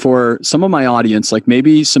quick for some of my audience, like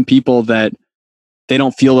maybe some people that they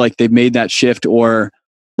don't feel like they've made that shift, or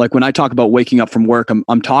like when I talk about waking up from work,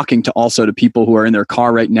 I'm talking to also to people who are in their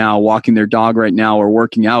car right now, walking their dog right now, or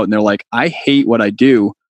working out, and they're like, I hate what I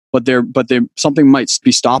do, but they're something might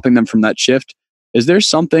be stopping them from that shift. Is there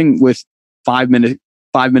something with 5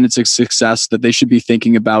 minutes of success that they should be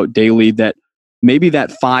thinking about daily, that maybe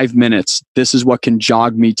that 5 minutes, this is what can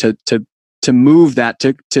jog me to move that,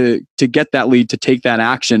 to get that lead, to take that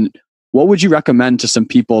action? What would you recommend to some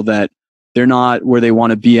people that they're not where they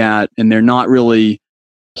want to be at, and they're not really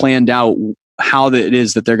planned out how it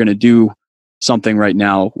is that they're going to do something right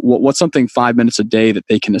now? What's something 5 minutes a day that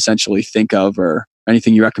they can essentially think of, or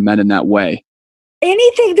anything you recommend in that way?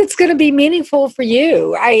 Anything that's going to be meaningful for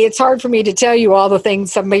you. It's hard for me to tell you all the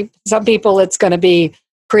things. Some people, it's going to be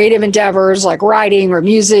creative endeavors like writing or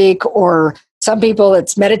music, or some people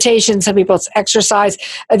it's meditation, some people it's exercise.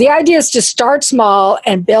 The idea is to start small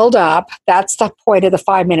and build up. That's the point of the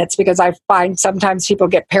 5 minutes, because I find sometimes people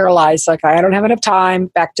get paralyzed. Like, I don't have enough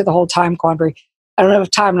time, back to the whole time quandary. I don't have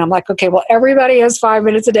enough time. And I'm like, okay, well, everybody has 5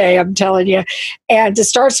 minutes a day, I'm telling you. And to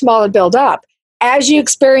start small and build up. As you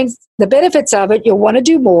experience the benefits of it, you'll want to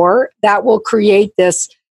do more. That will create this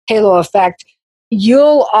halo effect.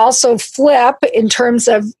 You'll also flip in terms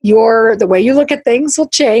of the way you look at things will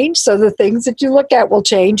change. So the things that you look at will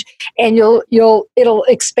change, and it'll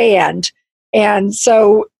expand. And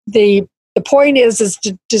so the point is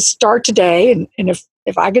to just start today. And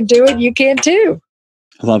if I can do it, you can too.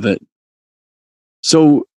 I love it.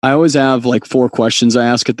 So I always have like 4 questions I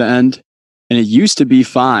ask at the end, and it used to be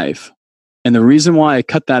 5. And the reason why I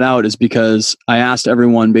cut that out is because I asked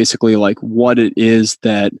everyone basically like what it is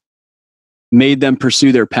that made them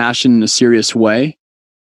pursue their passion in a serious way.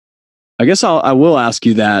 I guess I will ask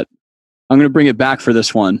you that. I'm going to bring it back for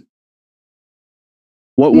this one.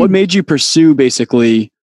 What made you pursue,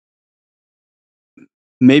 basically,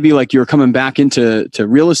 maybe like you're coming back into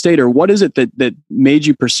real estate, or what is it that made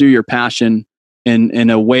you pursue your passion in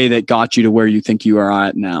a way that got you to where you think you are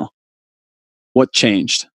at now? What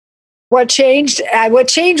changed? What changed? What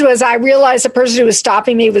changed was I realized the person who was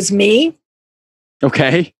stopping me was me.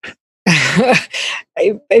 Okay.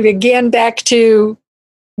 Again, back to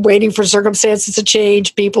waiting for circumstances to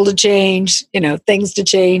change, people to change, things to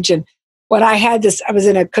change. And when I had this, I was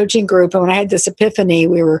in a coaching group, and when I had this epiphany,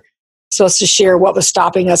 we were supposed to share what was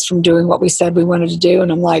stopping us from doing what we said we wanted to do.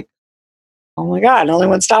 And I'm like, oh my God, the only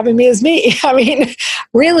one stopping me is me. I mean,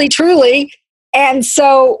 really, truly. And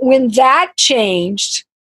so when that changed,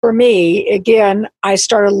 for me, again, I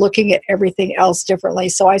started looking at everything else differently.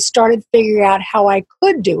 So I started figuring out how I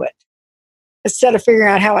could do it instead of figuring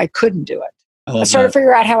out how I couldn't do it. I started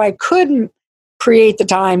figuring out how I couldn't create the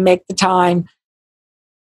time, make the time,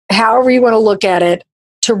 however you want to look at it,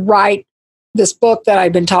 to write this book that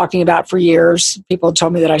I've been talking about for years. People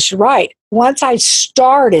told me that I should write. Once I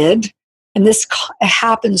started, and this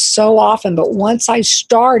happens so often, but once I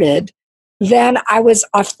started, then I was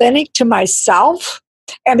authentic to myself.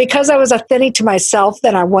 And because I was authentic to myself,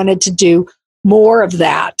 then I wanted to do more of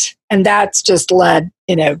that. And that's just led,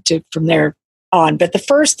 to from there on. But the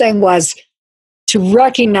first thing was to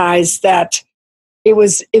recognize that it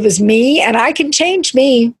was me, and I can change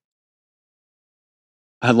me.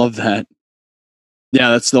 I love that. Yeah,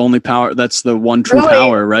 that's the only power. That's the one true Really?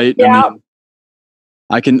 power, right? Yeah.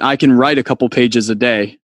 I can write a couple pages a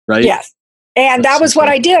day, right? Yes. And That's that was what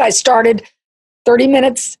I did. I started 30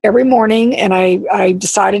 minutes every morning, and I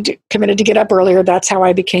committed to get up earlier. That's how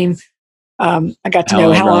I became, I got to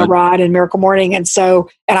know Hal Elrod and Miracle Morning. And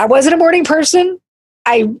I wasn't a morning person.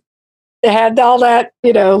 I had all that,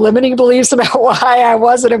 limiting beliefs about why I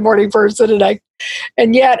wasn't a morning person.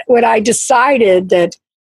 And yet when I decided that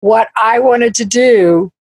what I wanted to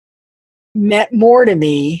do meant more to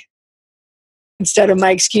me instead of my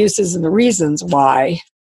excuses and the reasons why,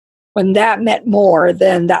 when that meant more,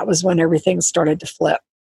 then that was when everything started to flip.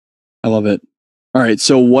 I love it. All right.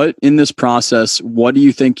 So what in this process, what do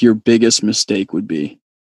you think your biggest mistake would be?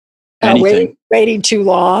 Anything. Waiting too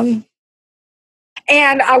long.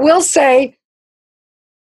 And I will say,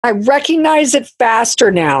 I recognize it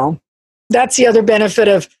faster now. That's the other benefit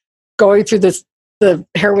of going through the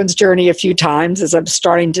heroine's journey a few times, is I'm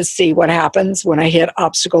starting to see what happens when I hit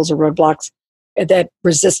obstacles or roadblocks. That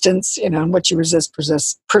resistance, what you resist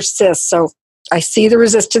persists. So I see the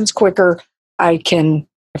resistance quicker. I've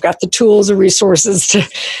got the tools and resources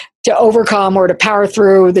to overcome or to power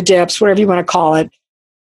through the dips, whatever you want to call it.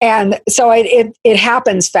 And so it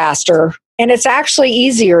happens faster, and it's actually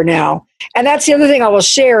easier now. And that's the other thing I will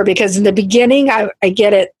share, because in the beginning, I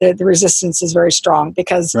get it, the resistance is very strong,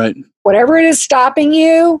 because whatever it is stopping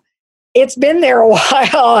you, it's been there a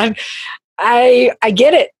while, and I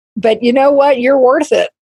get it. But you know what? You're worth it.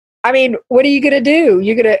 I mean, what are you going to do?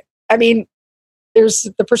 There's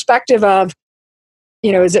the perspective of,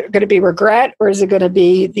 is it going to be regret, or is it going to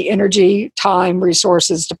be the energy, time,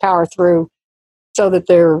 resources to power through, so that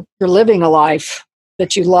you're living a life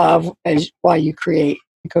that you love while you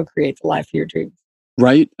co-create the life of your dreams.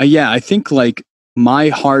 Right. Yeah. I think like my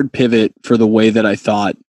hard pivot for the way that I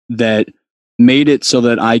thought that made it so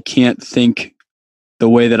that I can't think the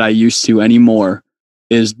way that I used to anymore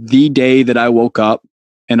is the day that I woke up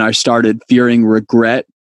and I started fearing regret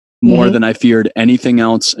more than I feared anything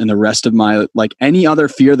else in the rest of my, like any other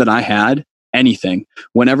fear that I had, anything.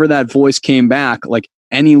 Whenever that voice came back, like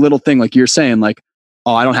any little thing, like you're saying, like,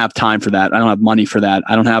 oh, I don't have time for that. I don't have money for that.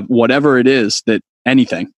 I don't have whatever it is, that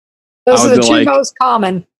anything. Those are the two most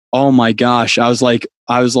common. Oh my gosh. I was like,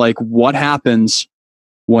 what happens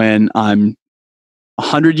when I'm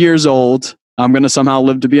 100 years old? I'm going to somehow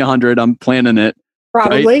live to be 100. I'm planning it.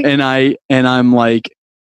 Probably. Right? And I'm like,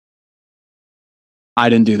 I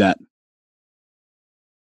didn't do that.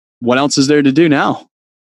 What else is there to do now?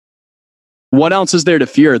 What else is there to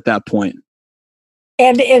fear at that point?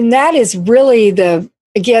 And that is really the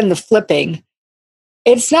flipping.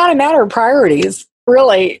 It's not a matter of priorities,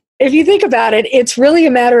 really. If you think about it, it's really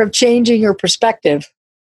a matter of changing your perspective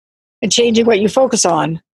and changing what you focus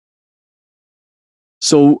on.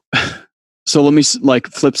 So let me like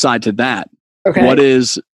flip side to that. Okay. What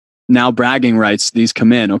is now bragging rights? These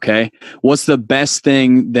come in. Okay. What's the best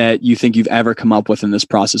thing that you think you've ever come up with in this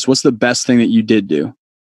process? What's the best thing that you did do?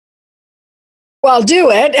 Well, do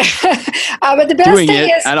it. But the best Doing thing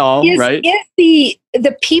it at all, right? Is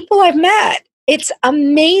the people I've met. It's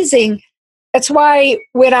amazing. That's why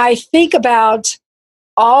when I think about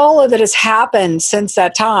all of that has happened since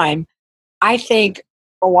that time, I think,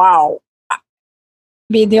 oh, wow. I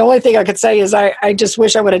mean, the only thing I could say is I just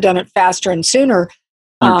wish I would have done it faster and sooner.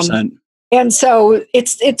 100%. And so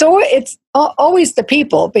it's always the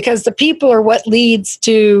people, because the people are what leads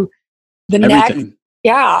to the next.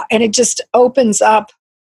 Yeah. And it just opens up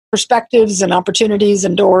perspectives and opportunities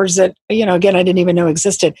and doors that, again, I didn't even know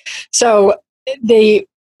existed. So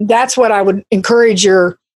that's what I would encourage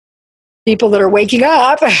your people that are waking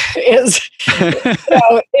up is,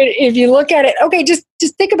 if you look at it, okay, just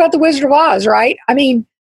think about the Wizard of Oz, right? I mean,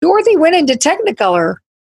 Dorothy went into Technicolor.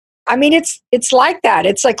 I mean, it's like that.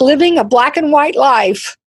 It's like living a black and white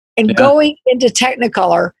life and going into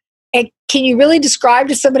Technicolor. And can you really describe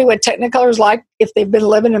to somebody what Technicolor is like if they've been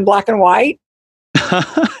living in black and white?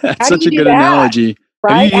 That's such a good analogy.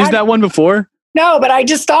 Right? Have you used that one before? No, but I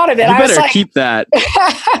just thought of it. You better keep that.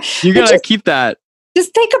 You got to keep that.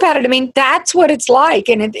 Just think about it. I mean, that's what it's like.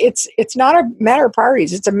 And it's not a matter of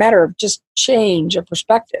priorities. It's a matter of just change of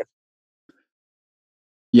perspective.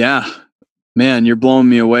 Yeah. Man, you're blowing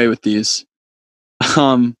me away with these.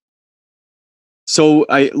 So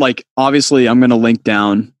obviously I'm going to link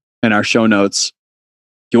down in our show notes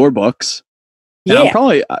your books. And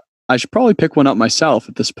I should probably pick one up myself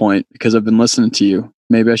at this point because I've been listening to you.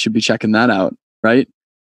 Maybe I should be checking that out. Right.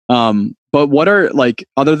 But what are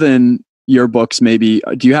other than your books, maybe,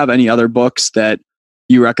 do you have any other books that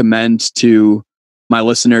you recommend to my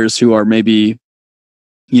listeners who are maybe,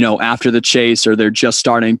 after the chase, or they're just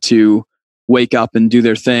starting to wake up and do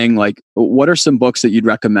their thing? What are some books that you'd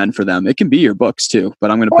recommend for them? It can be your books too, but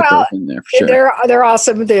I'm going to put those in there for sure. They're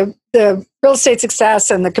awesome. The Real Estate Success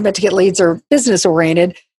and the Commit to Get Leads are business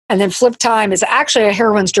oriented. And then Flip Time is actually a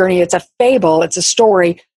heroine's journey. It's a fable. It's a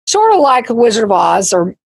story, sort of like Wizard of Oz,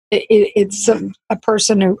 or it's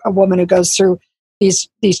a woman who goes through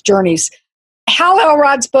these journeys. Hal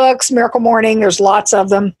Elrod's books, Miracle Morning, there's lots of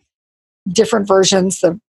them, different versions.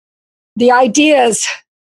 The idea is,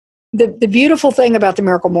 the beautiful thing about the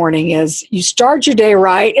Miracle Morning is you start your day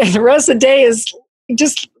right, and the rest of the day is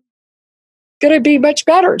just going to be much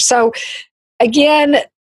better. So again,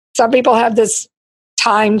 some people have this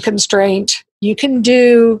time constraint. You can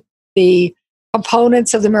do the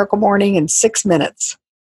components of the Miracle Morning in 6 minutes.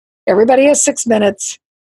 Everybody has 6 minutes,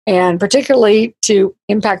 and particularly to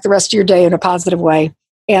impact the rest of your day in a positive way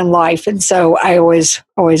and life. And so I always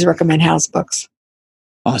recommend Hal's books.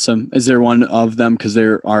 Awesome. Is there one of them, because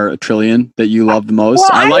there are a trillion, that you love the most?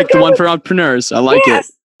 Well, I like the one for entrepreneurs. I like it.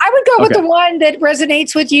 I would go with the one that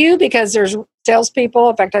resonates with you, because there's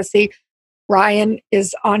salespeople. In fact, I see Ryan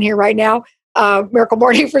is on here right now. Miracle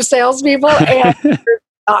Morning for salespeople, and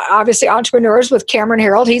obviously entrepreneurs with Cameron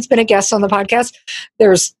Herold. He's been a guest on the podcast.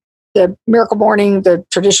 There's the Miracle Morning, the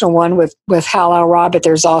traditional one with Hal Elrod, but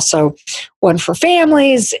there's also one for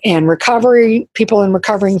families and recovery, people in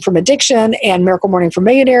recovering from addiction, and Miracle Morning for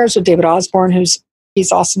Millionaires with David Osborne, he's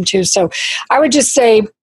awesome too. So I would just say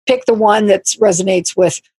pick the one that resonates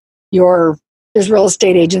with there's Real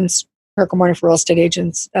Estate Agents, Miracle Morning for Real Estate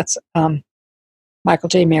Agents. That's Michael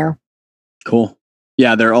J. Mayer. Cool.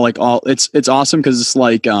 Yeah, they're it's awesome, because it's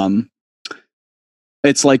like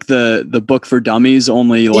the book for dummies,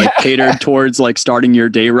 only catered towards starting your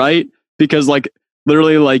day right. Because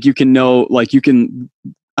literally you can know,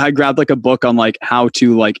 I grabbed a book on how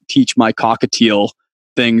to teach my cockatiel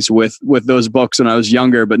things with those books when I was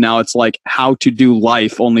younger, but now it's how to do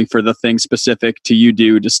life, only for the thing specific to you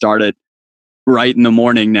do to start it right in the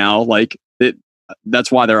morning now.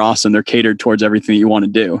 That's why they're awesome. They're catered towards everything you want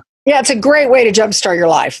to do. Yeah, it's a great way to jumpstart your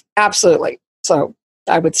life. Absolutely. So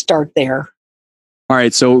I would start there. All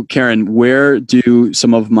right. So Karen, where do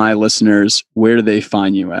some of my listeners, where do they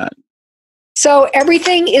find you at? So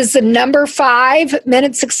everything is the number 5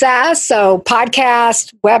 Minute Success. So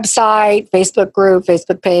podcast, website, Facebook group,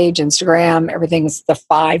 Facebook page, Instagram, everything is the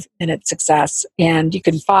 5 Minute Success. And you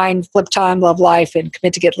can find Flip Time, Love Life, and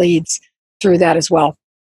Commit to Get Leads through that as well.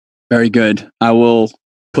 Very good. I will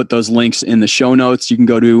put those links in the show notes. You can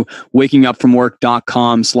go to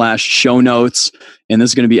wakingupfromwork.com/show notes. And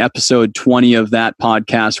this is going to be episode 20 of that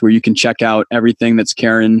podcast, where you can check out everything that's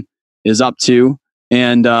Karen is up to.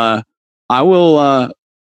 And I will, I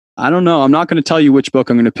don't know, I'm not going to tell you which book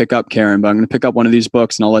I'm going to pick up, Karen, but I'm going to pick up one of these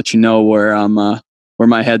books, and I'll let you know where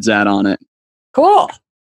my head's at on it. Cool.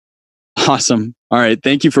 Awesome. All right.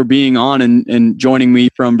 Thank you for being on and joining me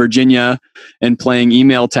from Virginia and playing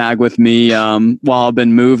email tag with me while I've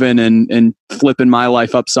been moving and flipping my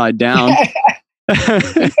life upside down. You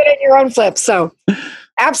get in your own flip. So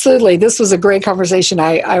absolutely. This was a great conversation.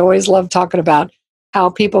 I always love talking about how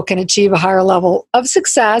people can achieve a higher level of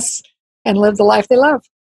success and live the life they love.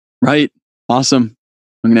 Right. Awesome.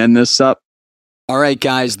 I'm going to end this up. All right,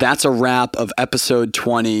 guys, that's a wrap of episode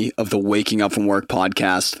 20 of the Waking Up From Work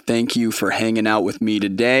podcast. Thank you for hanging out with me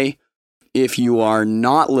today. If you are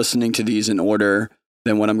not listening to these in order,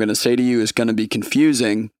 then what I'm going to say to you is going to be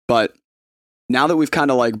confusing. But now that we've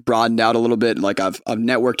kind of broadened out a little bit, I've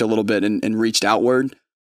networked a little bit and reached outward,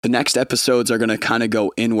 the next episodes are going to kind of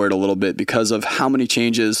go inward a little bit because of how many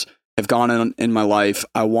changes have gone on in my life.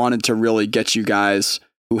 I wanted to really get you guys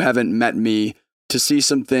who haven't met me to see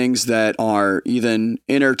some things that are even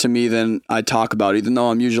inner to me than I talk about, even though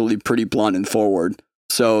I'm usually pretty blunt and forward.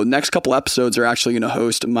 So next couple episodes are actually going to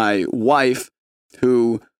host my wife,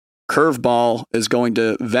 who curveball is going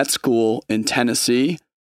to vet school in Tennessee,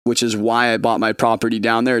 which is why I bought my property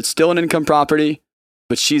down there. It's still an income property,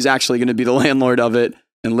 but she's actually going to be the landlord of it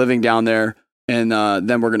and living down there. And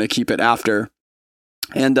then we're going to keep it after.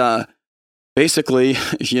 And basically,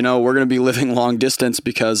 we're going to be living long distance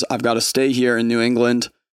because I've got to stay here in New England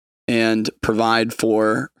and provide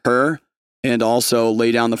for her and also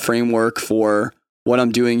lay down the framework for what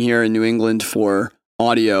I'm doing here in New England for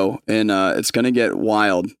audio, and it's going to get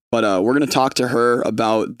wild. But we're going to talk to her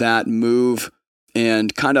about that move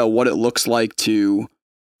and kind of what it looks like to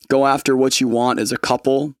go after what you want as a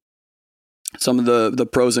couple, some of the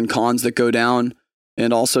pros and cons that go down,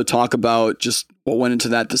 and also talk about just what went into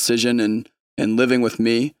that decision and living with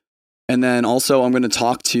me. And then also I'm going to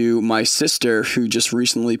talk to my sister, who just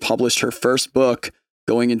recently published her first book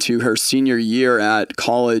going into her senior year at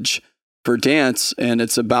college for dance. And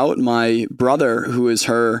it's about my brother, who is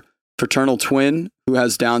her fraternal twin, who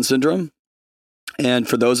has Down syndrome. And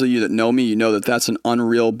for those of you that know me, you know that that's an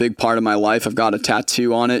unreal big part of my life. I've got a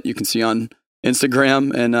tattoo on it. You can see on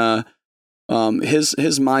Instagram. And his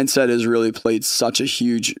mindset has really played such a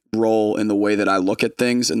huge role in the way that I look at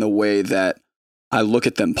things and the way that I look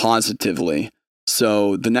at them positively.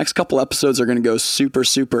 So the next couple episodes are going to go super,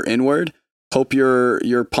 super inward. Hope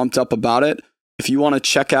you're pumped up about it. If you want to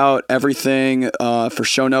check out everything for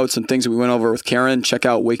show notes and things that we went over with Karen, check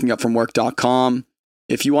out wakingupfromwork.com.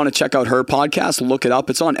 If you want to check out her podcast, look it up.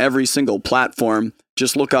 It's on every single platform.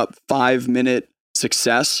 Just look up 5 Minute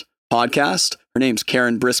Success Podcast. Her name's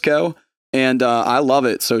Karen Briscoe, and I love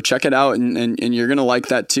it. So check it out, and you're going to like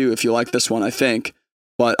that too if you like this one, I think.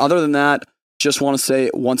 But other than that, just want to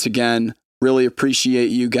say once again, really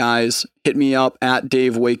appreciate you guys. Hit me up at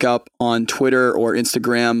Dave Wake Up on Twitter or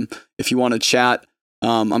Instagram if you want to chat.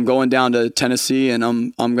 I'm going down to Tennessee, and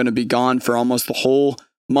I'm going to be gone for almost the whole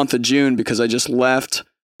month of June because I just left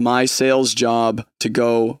my sales job to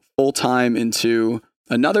go full time into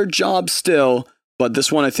another job still, but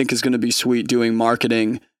this one I think is going to be sweet, doing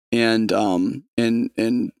marketing and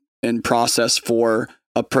process for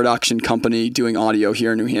a production company doing audio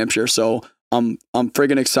here in New Hampshire. So I'm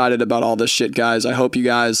friggin' excited about all this shit, guys. I hope you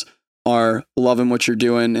guys are loving what you're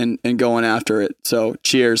doing and going after it. So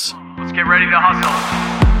cheers. Let's get ready to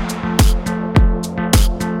hustle.